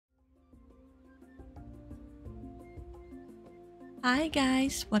Hi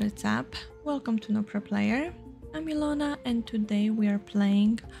guys, what is up? Welcome to NoProPlayer. I'm Ilona and today we are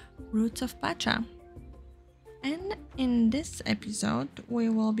playing Roots of Pacha. And in this episode we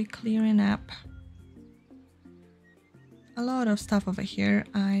will be clearing up a lot of stuff over here,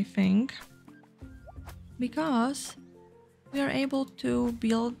 I think, because we are able to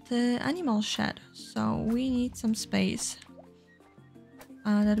build the animal shed, so we need some space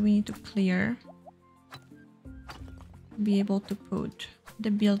that we need to clear. Be able to put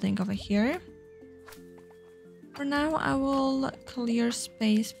the building over here. For now I will clear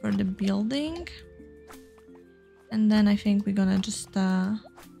space for the building, and then I think we're gonna just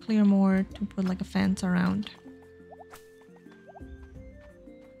clear more to put like a fence around.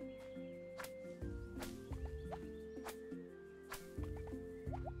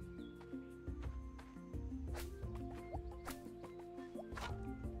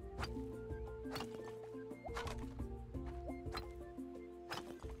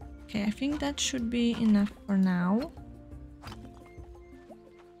 Okay, I think that should be enough for now.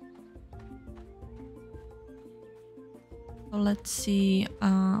 So let's see,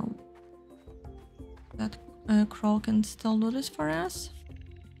 that Crawl can still do this for us.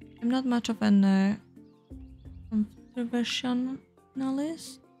 I'm not much of an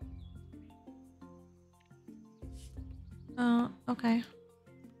conversationalist. Okay.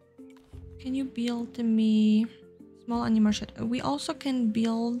 Can you build me small animal shed? We also can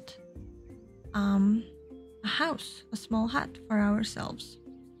build a house, a small hut for ourselves.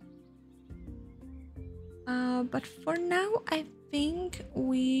 But for now, I think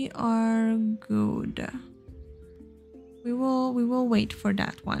we are good. We will wait for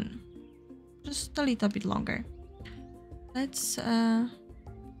that one, just a little bit longer. Let's not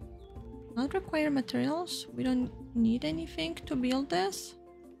require materials. We don't need anything to build this.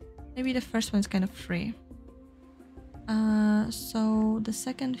 Maybe the first one's kind of free. So the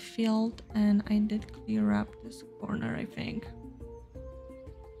second field, and I did clear up this corner, I think.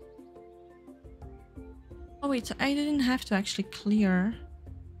 Oh wait, so I didn't have to actually clear.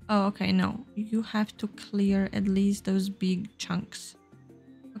 Oh, okay, no. You have to clear at least those big chunks.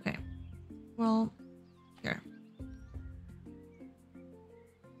 Okay. Well, here.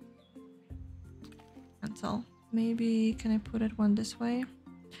 Cancel. Maybe can I put it one this way?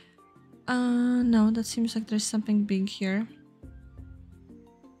 No, that seems like there's something big here.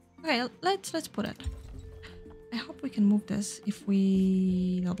 Okay, let's put it. I hope we can move this if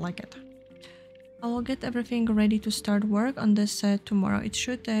we don't like it. I will get everything ready to start work on this tomorrow. It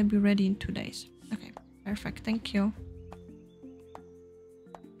should be ready in 2 days. Okay, perfect. Thank you.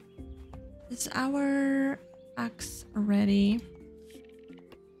 Is our axe ready?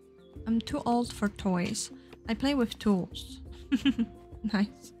 I'm too old for toys. I play with tools.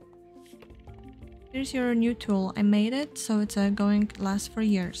 Nice. Here's your new tool. I made it, so it's going to last for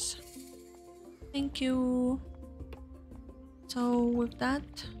years. Thank you. So with that,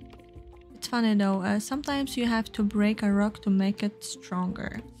 it's funny though. Sometimes you have to break a rock to make it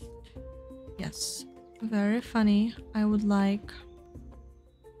stronger. Yes, very funny. I would like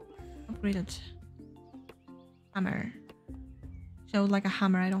upgraded hammer. So I would like a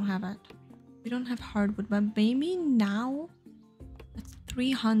hammer. I don't have it. We don't have hardwood, but maybe now it's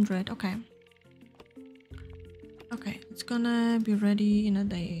 300. Okay. Okay, it's gonna be ready in a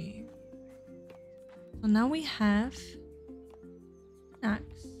day. So now we have an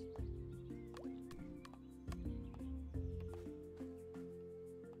axe.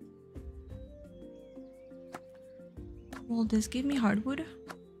 Will this give me hardwood?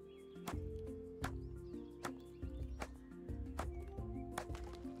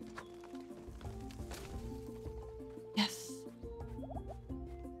 Yes.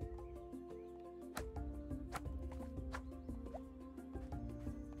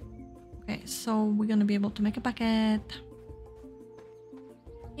 Okay, so we're gonna be able to make a bucket.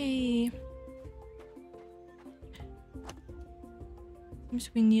 Yay. Seems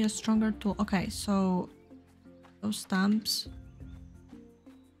we need a stronger tool. Okay, so those stamps.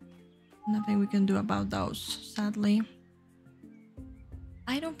 Nothing we can do about those, sadly.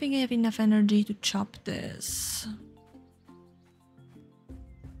 I don't think I have enough energy to chop this.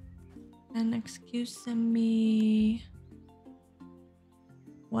 And excuse me.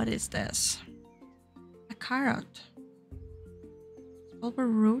 What is this? A carrot. Silver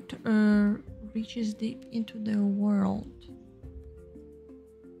root reaches deep into the world.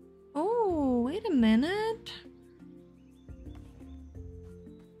 Oh, wait a minute.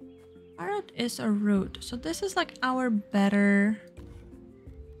 Carrot is a root. So this is like our better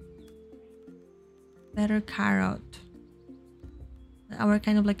carrot. Our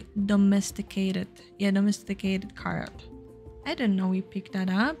kind of like domesticated carrot. I didn't know we picked that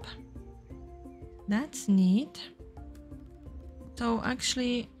up. That's neat. So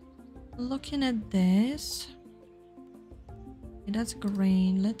actually, looking at this, okay, that's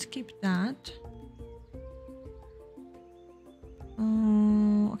grain. Let's keep that.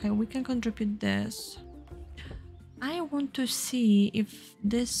 Okay, we can contribute this. I want to see if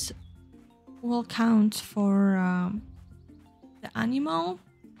this will count for the animal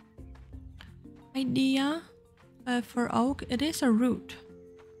idea. For oak, it is a root.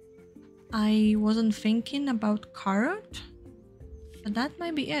 I wasn't thinking about carrot, but that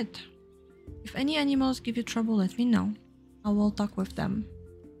might be it. If any animals give you trouble, let me know. I will talk with them.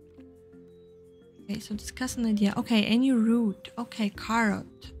 Okay, so discuss an idea. Okay, any root. Okay,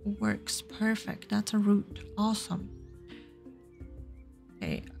 carrot works. Perfect. That's a root. Awesome.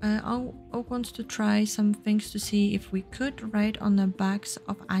 Okay, Oak wants to try some things to see if we could write on the backs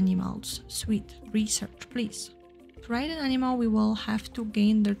of animals. Sweet. Research, please. To write an animal, we will have to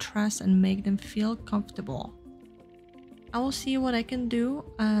gain their trust and make them feel comfortable. I will see what I can do.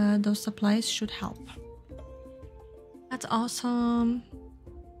 Those supplies should help. That's awesome.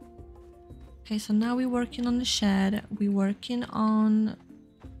 Okay, so now we're working on the shed. We're working on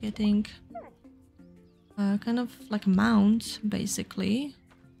getting kind of like mounts, basically.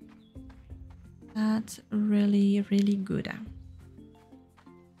 That's really, really good.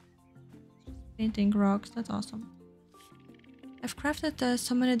 Painting rocks, that's awesome. I've crafted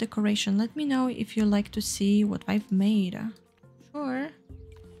so many decoration. Let me know if you like to see what I've made. Sure.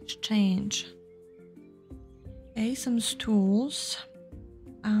 Exchange. Okay, some stools.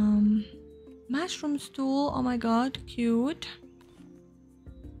 Mushroom stool. Oh my god, cute.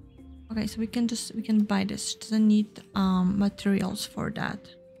 Okay, so we can buy this. Doesn't need materials for that.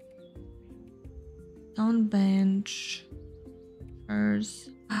 Stone bench. Furs.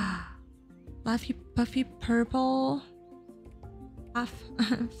 Fluffy puffy purple. Puff.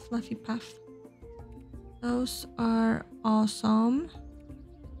 Fluffy puff. Those are awesome.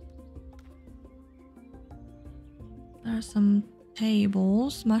 There are some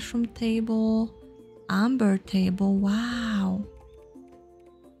tables. Mushroom table. Amber table. Wow.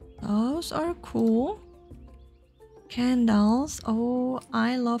 Those are cool. Candles. Oh,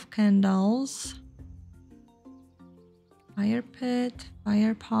 I love candles. Fire pit.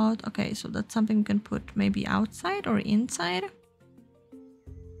 Fire pot. Okay, so that's something we can put maybe outside or inside.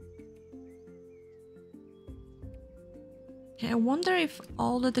 Okay, I wonder if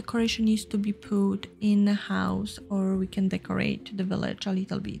all the decoration needs to be put in the house or we can decorate the village a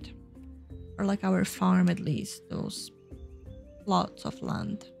little bit. Or like our farm at least, those plots of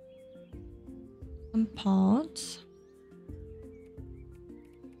land. Some pots.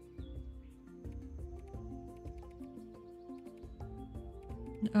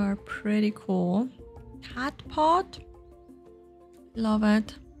 They are pretty cool. Cat pot. Love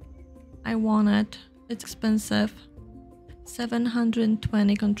it. I want it. It's expensive.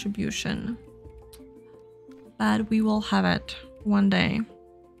 720 contribution. But we will have it one day.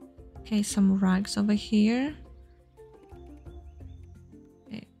 Okay, some rags over here.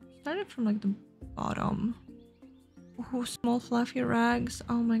 Okay, started from like the bottom. Oh, small fluffy rags.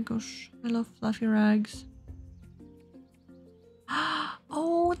 Oh my gosh, I love fluffy rags.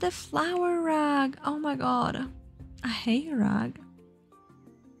 Oh, the flower rag. Oh my god. A hay rag.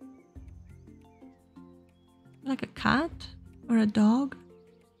 Like a cat or a dog?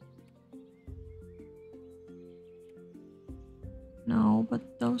 No,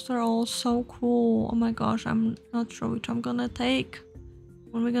 but those are all so cool. Oh my gosh, I'm not sure which I'm gonna take.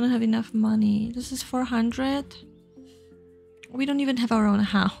 When we're gonna have enough money. This is 400. We don't even have our own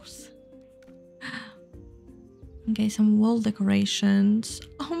house. Okay, some wall decorations.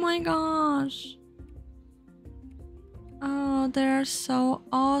 Oh my gosh. Oh, they're so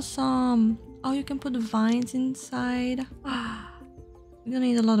awesome. Oh, you can put vines inside. We're gonna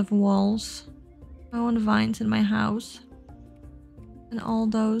need a lot of walls. I want vines in my house. And all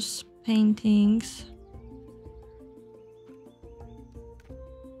those paintings.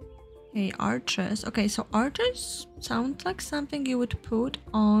 Okay, arches. Okay, so arches sound like something you would put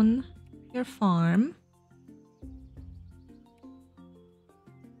on your farm.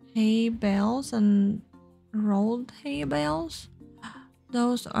 Hay bales and rolled hay bales.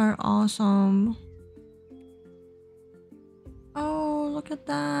 Those are awesome. Oh, look at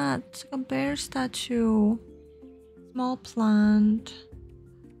that. It's like a bear statue. Small plant.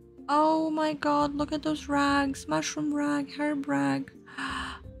 Oh my god, look at those rags. Mushroom rag, herb rag.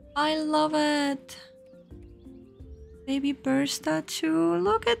 I love it. Baby bear statue.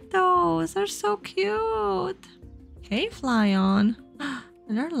 Look at those. They're so cute. Cave lion. Are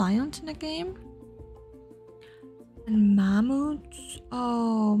there lions in the game? And mammoths?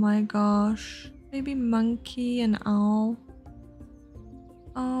 Oh my gosh. Maybe monkey and owl.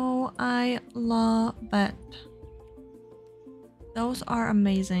 Oh, I love it. Those are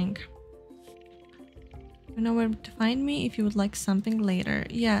amazing. You know where to find me if you would like something later.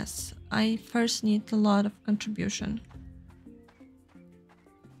 Yes, I first need a lot of contribution.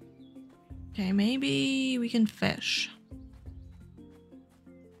 Okay, maybe we can fish.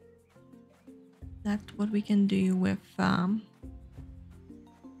 That's what we can do with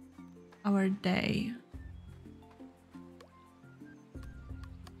our day.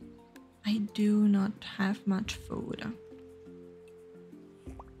 I do not have much food.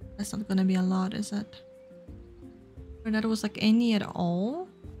 That's not gonna be a lot, is it? Or that was like any at all?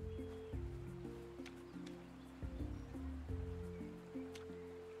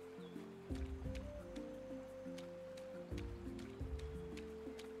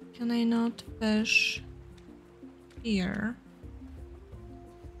 Can I not fish here?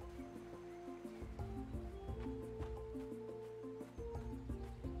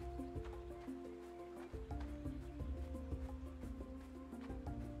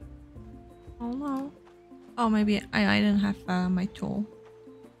 Oh no. Oh, maybe I didn't have my tool.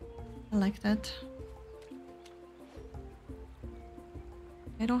 I like that.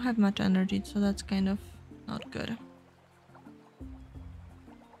 I don't have much energy, so that's kind of not good.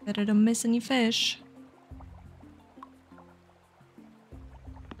 Better don't miss any fish.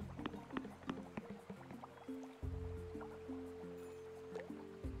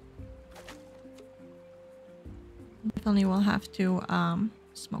 Definitely will have to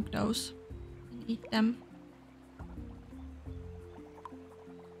smoke those and eat them.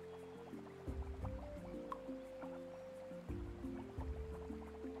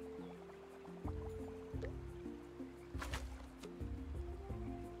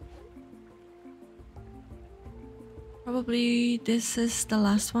 Probably this is the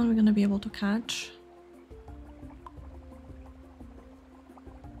last one we're gonna be able to catch.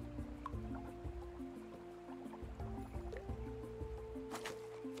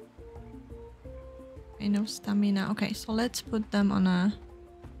 Okay, no stamina. Okay, so let's put them on a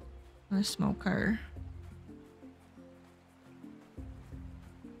smoker.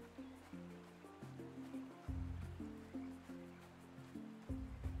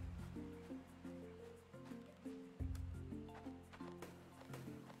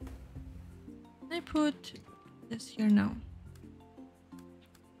 Can I put this here now?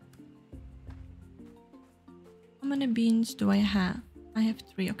 How many beans do I have? I have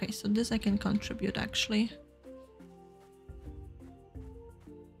 3. Okay, so this I can contribute actually.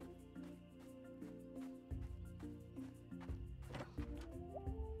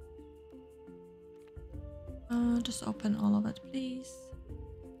 Just open all of it, please.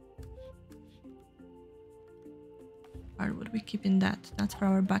 Hardwood, we keep in that. That's for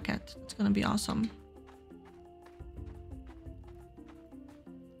our bucket. It's gonna be awesome.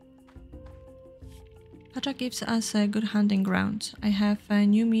 Pacha gives us a good hunting ground. I have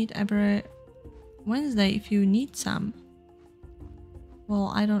new meat every Wednesday if you need some.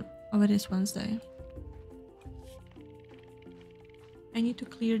 Well, I don't... Oh, it is Wednesday. I need to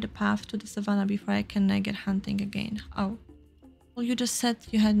clear the path to the savannah before I can get hunting again. Oh. Well, you just said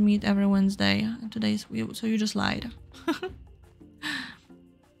you had meat every Wednesday. And today's... So you just lied.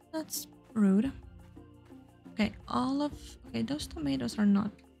 That's rude. Okay, all of... Okay, those tomatoes are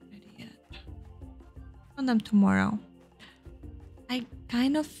not ready yet. On them tomorrow. I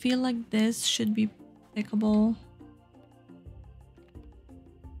kind of feel like this should be pickable.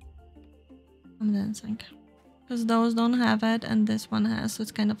 I'm dancing. Because those don't have it and this one has, so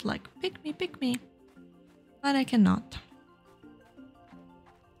it's kind of like, pick me, pick me. But I cannot.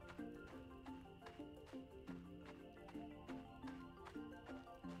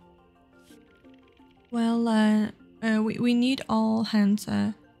 Well, we need all hands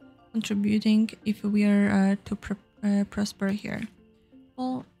contributing if we are to prosper here.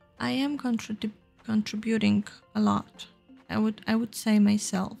 Well, I am contributing a lot. I would say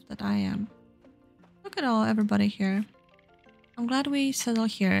myself that I am. Look at everybody here. I'm glad we settle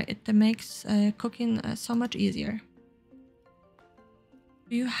here. It makes cooking so much easier.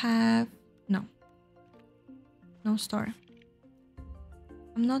 Do you have... No. No store.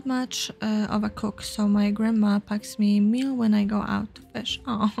 I'm not much of a cook, so my grandma packs me a meal when I go out to fish.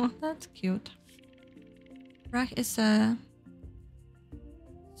 Oh, that's cute. Rach is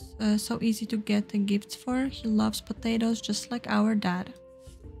so easy to get the gifts for. He loves potatoes just like our dad.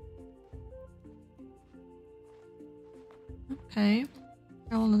 Okay,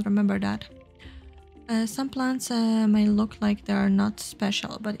 I will not remember that. Some plants may look like they are not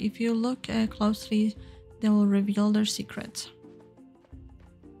special, but if you look closely, they will reveal their secrets.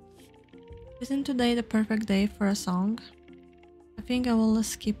 Isn't today the perfect day for a song? I think I will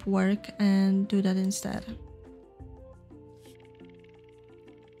skip work and do that instead.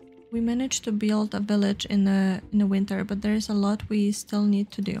 We managed to build a village in the winter, but there is a lot we still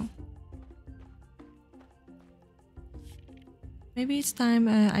need to do. Maybe it's time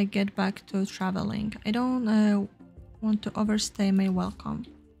I get back to traveling. I don't want to overstay my welcome.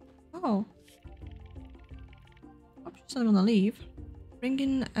 Oh. Hope she's not gonna leave.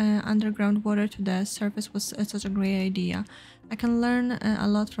 Bringing underground water to the surface was such a great idea. I can learn a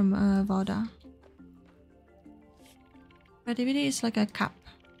lot from Voda. Creativity is like a cup.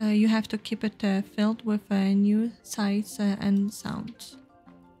 You have to keep it filled with new sights and sounds.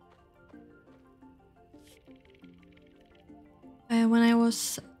 When I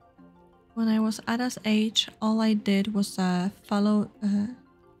was Ada's age, all I did was follow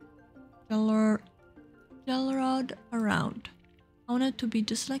Gelrod around. I wanted to be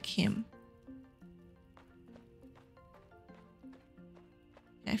just like him.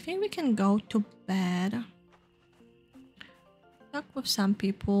 I think we can go to bed. Talk with some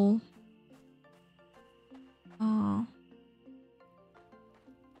people. Oh.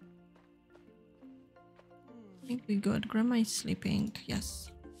 I think we're good. Grandma is sleeping.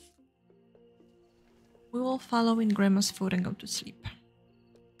 Yes. We will follow in Grandma's food and go to sleep.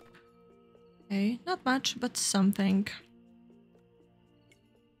 Okay, not much, but something.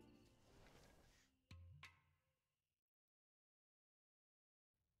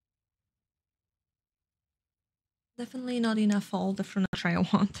 Definitely not enough for all the furniture I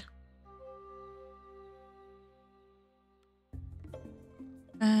want.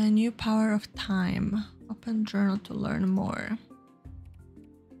 A new power of time. Open journal to learn more.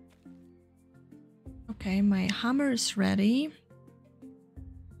 Okay, my hammer is ready.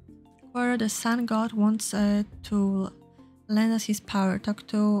 Where the sun god wants to lend us his power. Talk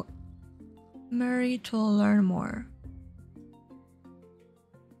to Mary to learn more.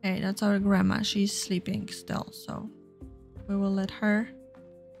 Okay, that's our grandma. She's sleeping still, so we will let her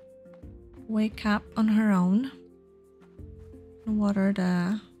wake up on her own and water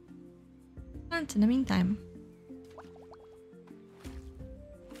the plants in the meantime.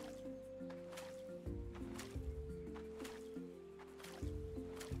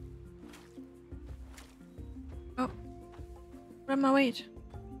 Oh, grandma, wait.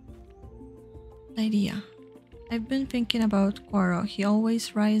 Idea. I've been thinking about Quoro. He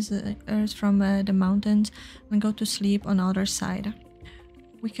always rises from the mountains and go to sleep on the other side.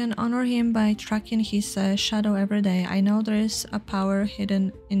 We can honor him by tracking his shadow every day. I know there is a power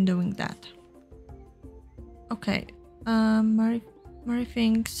hidden in doing that. Okay, Mari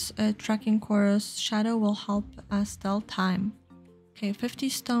thinks tracking Quoro's shadow will help us tell time. Okay, 50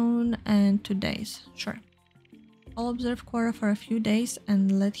 stone and 2 days. Sure. I'll observe Quoro for a few days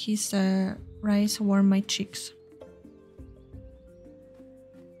and let his rise warm my cheeks.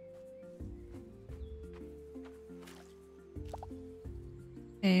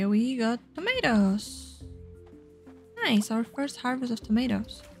 Okay, we got tomatoes. Nice, our first harvest of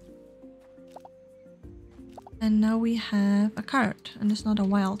tomatoes. And now we have a carrot, and it's not a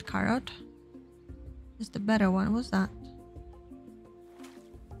wild carrot. It's the better one. What's that?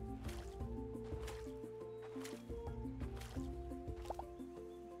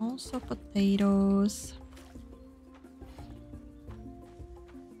 Also potatoes.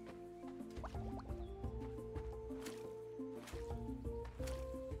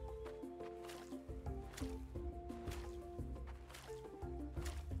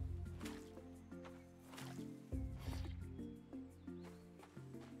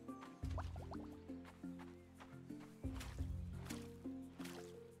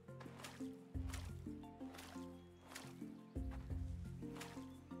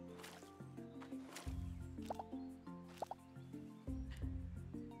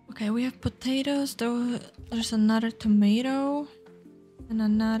 Okay, we have potatoes. There's another tomato and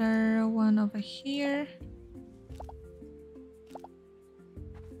another one over here.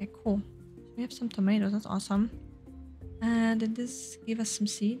 Okay, cool. So we have some tomatoes. That's awesome. And did this give us some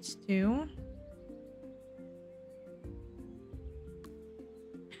seeds too?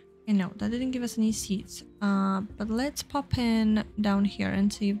 Okay, no, that didn't give us any seeds. But let's pop in down here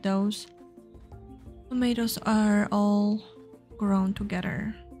and see if those tomatoes are all grown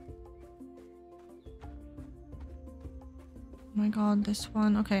together. Oh my god, this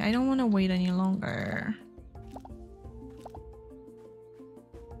one. Okay, I don't want to wait any longer.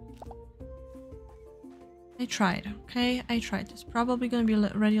 I tried, okay? I tried. It's probably gonna be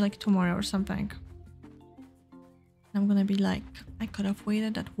ready like tomorrow or something. I'm gonna be like, I could have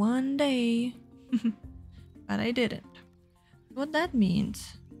waited that one day. but I didn't. What that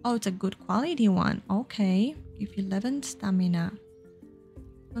means? Oh, it's a good quality one. Okay, give 11 stamina.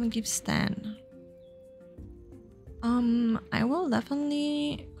 I'm gonna give 10. I will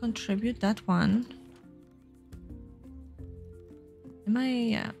definitely contribute that one. Am I?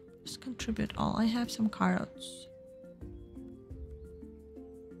 Yeah, just contribute all. I have some carrots.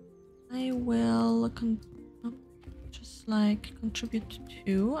 I will just like contribute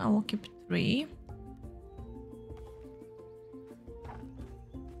 2. I will keep 3.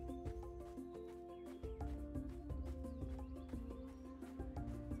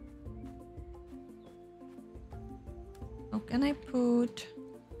 How can I put?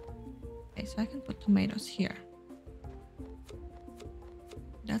 Okay, so I can put tomatoes here.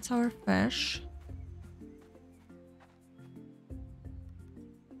 That's our fish.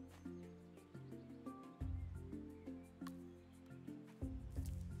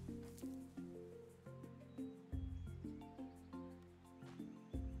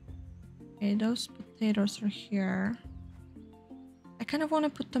 Okay, those potatoes are here. I kind of want to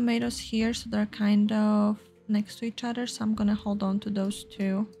put tomatoes here so they're kind of next to each other, so I'm gonna hold on to those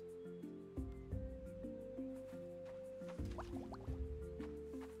two.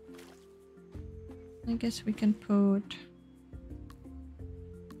 I guess we can put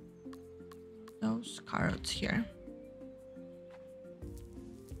those carrots here.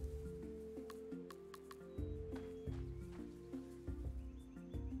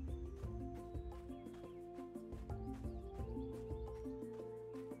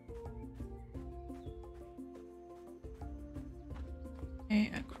 Okay,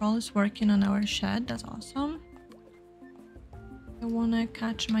 Crawl is working on our shed. That's awesome. I want to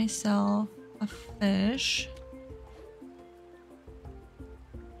catch myself a fish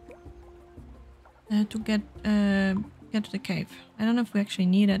to get to the cave. I don't know if we actually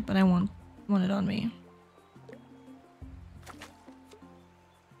need it, but I want it on me.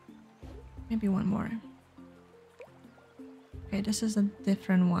 Maybe one more. Okay, this is a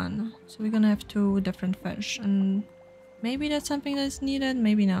different one. So we're gonna have 2 different fish, and maybe that's something that's needed,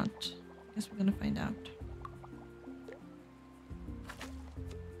 maybe not. I guess we're gonna find out.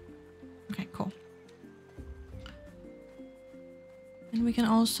 Okay, cool. And we can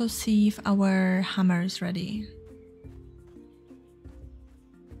also see if our hammer is ready.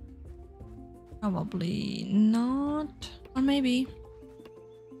 Probably not. Or maybe.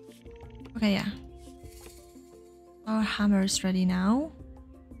 Okay, yeah. Our hammer is ready now.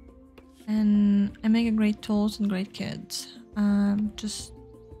 And I make a great tools and great kids. Just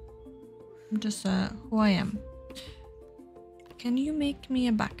who I am. Can you make me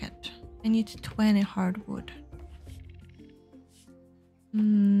a bucket? I need 20 hardwood.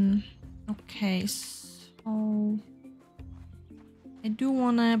 Okay, so I do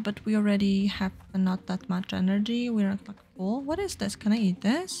wanna, but we already have not that much energy. We're not like full. What is this? Can I eat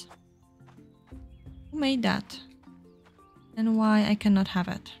this? Who made that? And why I cannot have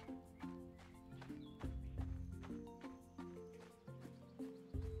it?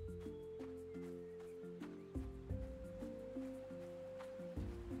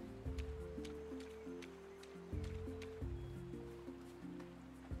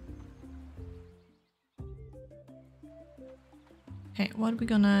 Okay, what are we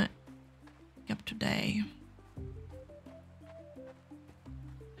gonna pick up today?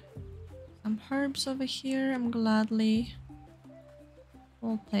 Some herbs over here. I'm gladly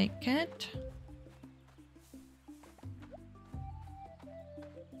will take it.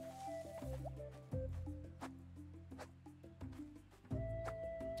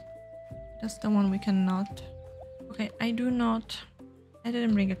 That's the one we cannot. Okay, I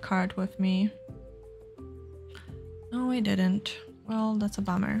didn't bring a card with me. No, I didn't. Well, that's a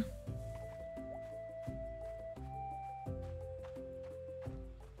bummer.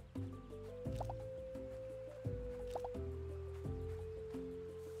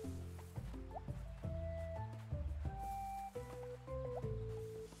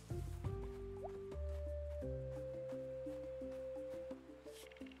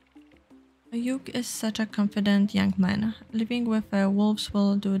 Yuk is such a confident young man. Living with wolves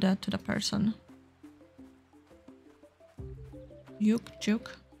will do that to the person. Yuk, Juk.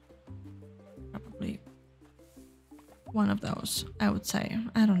 Probably one of those, I would say.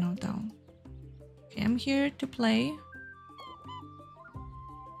 I don't know though. Okay, I'm here to play.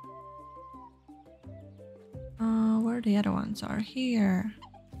 Where the other ones are? Here.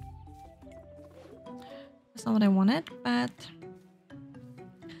 That's not what I wanted, but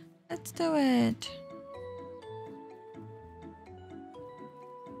let's do it.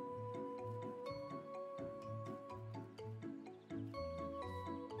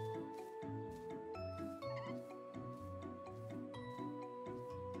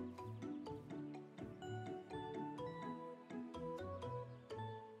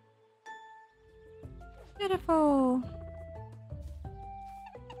 Beautiful.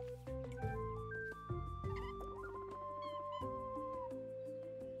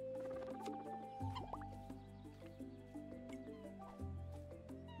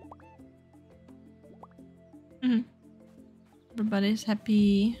 Mhm. Everybody's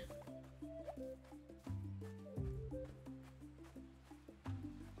happy.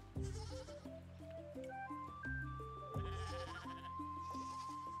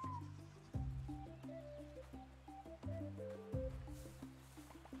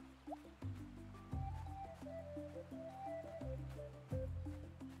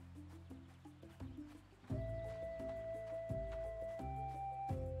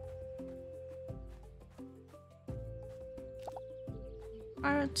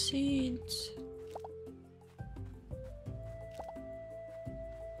 Carrot seeds.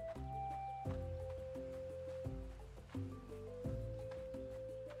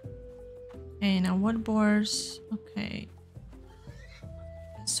 Okay, now what boards? Okay.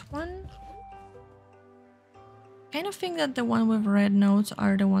 This one. Kind of think that the one with red notes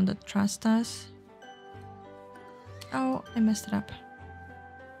are the one that trust us. Oh, I messed it up.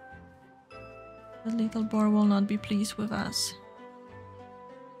 The little boar will not be pleased with us.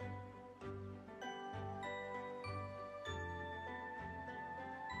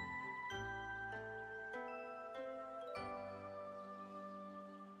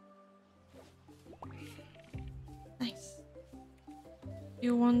 Nice.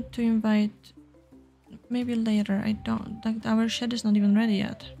 You want to invite... Maybe later, I don't... Like, our shed is not even ready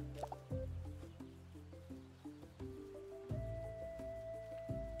yet.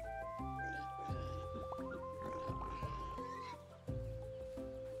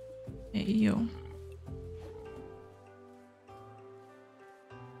 Hey, you.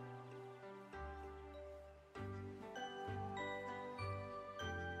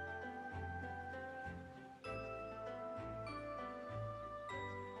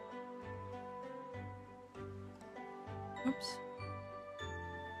 Oops.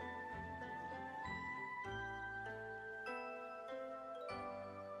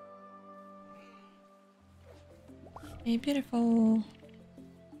 Hey, beautiful.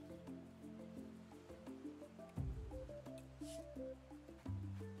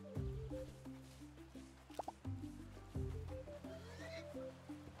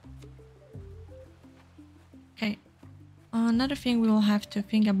 Okay. Another thing we will have to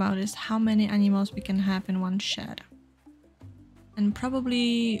think about is how many animals we can have in one shed. And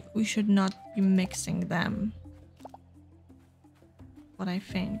probably we should not be mixing them. What I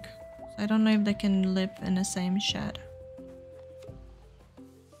think. So I don't know if they can live in the same shed.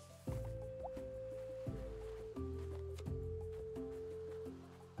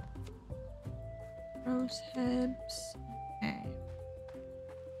 Rose hips. Okay.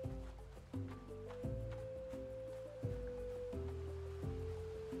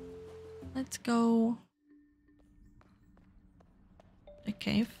 Let's go the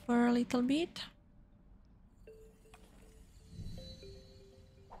cave for a little bit.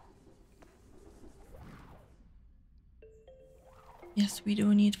 Yes, we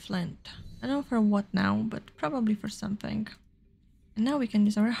do need flint. I don't know for what now, but probably for something. And now we can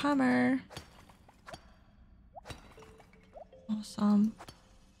use our hammer. Awesome.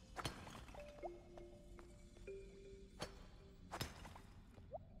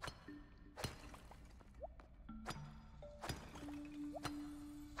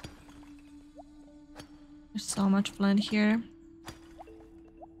 There's so much flint here.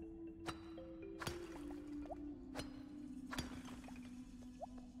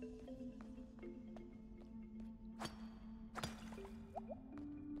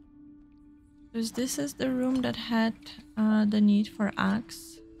 Because this is the room that had the need for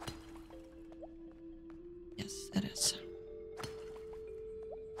axe. Yes, it is.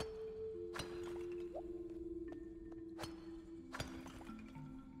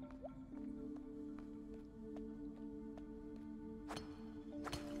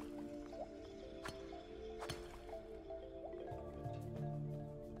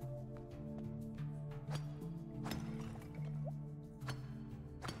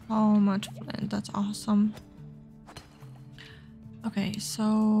 So much flint, that's awesome. Okay,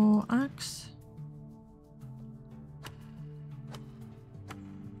 so axe.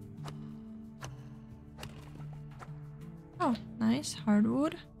 Oh, nice,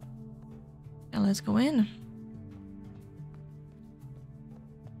 hardwood. Yeah, let's go in.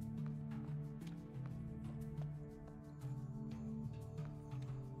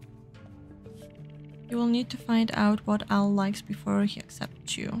 You will need to find out what Al likes before he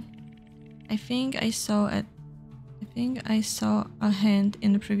accepts you. I think I saw a hand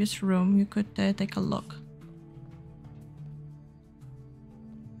in the previous room. You could take a look.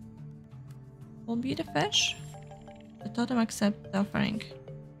 will be the fish. The totem accept the offering.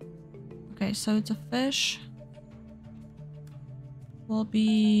 Okay, so it's a fish. Will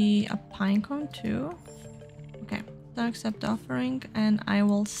be a pine cone too. Okay, don't accept the offering, and I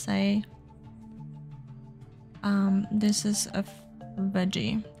will say this is a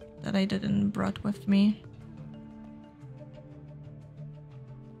veggie that I didn't brought with me.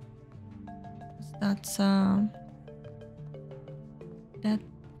 That's that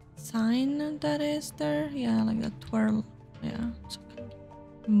sign that is there. Yeah, like that twirl. Yeah, it's okay.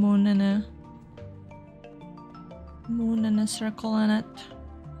 Moon and a circle in it.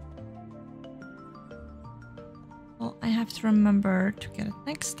 Well, I have to remember to get it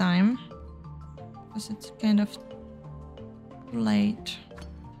next time because it's kind of too late.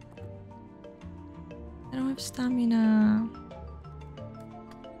 I don't have stamina.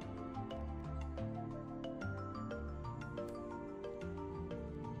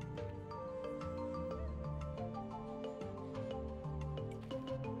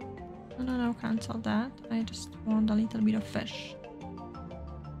 No, cancel that. I just want a little bit of fish.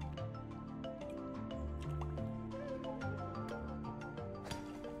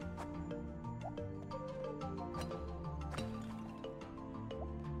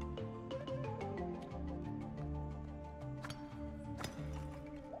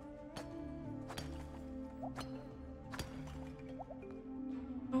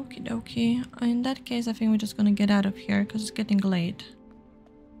 Okie dokie. In that case, I think we're just gonna get out of here because it's getting late.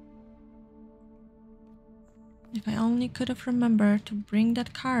 If I only could have remembered to bring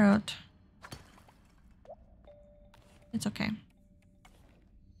that carrot. It's okay.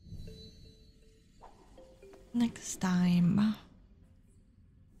 Next time.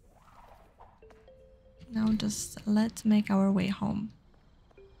 Now just let's make our way home.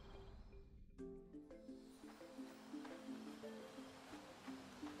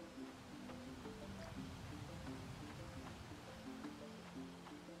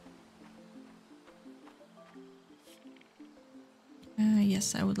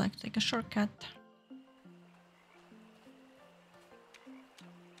 Yes, I would like to take a shortcut.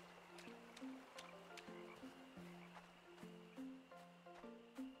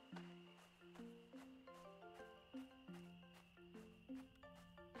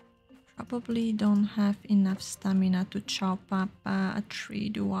 Probably don't have enough stamina to chop up a tree,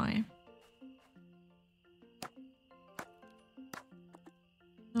 do I?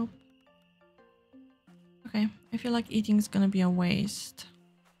 Nope. Okay, I feel like eating is gonna be a waste.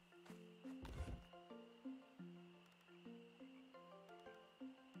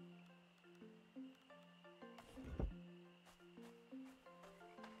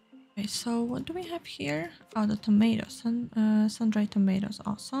 Okay, so what do we have here? Oh, the tomatoes, sun-dried tomatoes,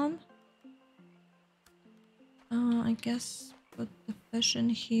 awesome. I guess put the fish in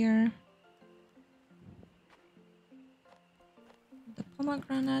here. The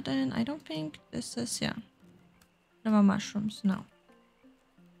pomegranate in. I don't think this is, yeah. No mushrooms, no.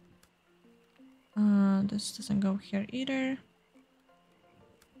 This doesn't go here either.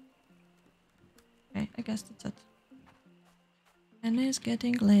 Okay, I guess that's it. And it's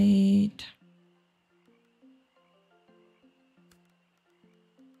getting late.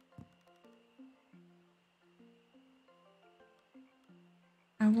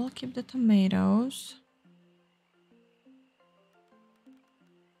 I will keep the tomatoes.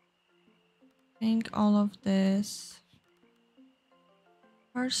 I think all of this.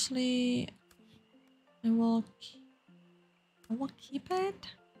 Parsley, I will keep it.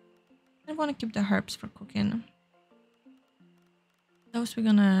 I want to keep the herbs for cooking. Those we're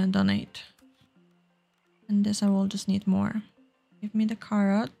gonna donate. And this I will just need more. Give me the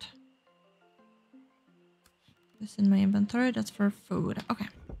carrot. This in my inventory, that's for food. Okay.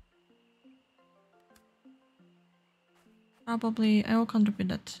 Probably I will contribute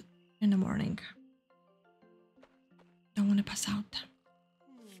that in the morning. Don't want to pass out.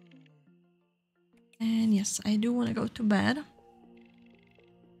 And yes, I do want to go to bed.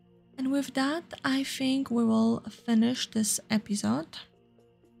 And with that, I think we will finish this episode.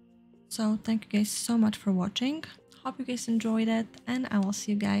 So thank you guys so much for watching. Hope you guys enjoyed it, and I will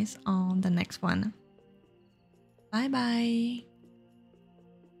see you guys on the next one. Bye bye.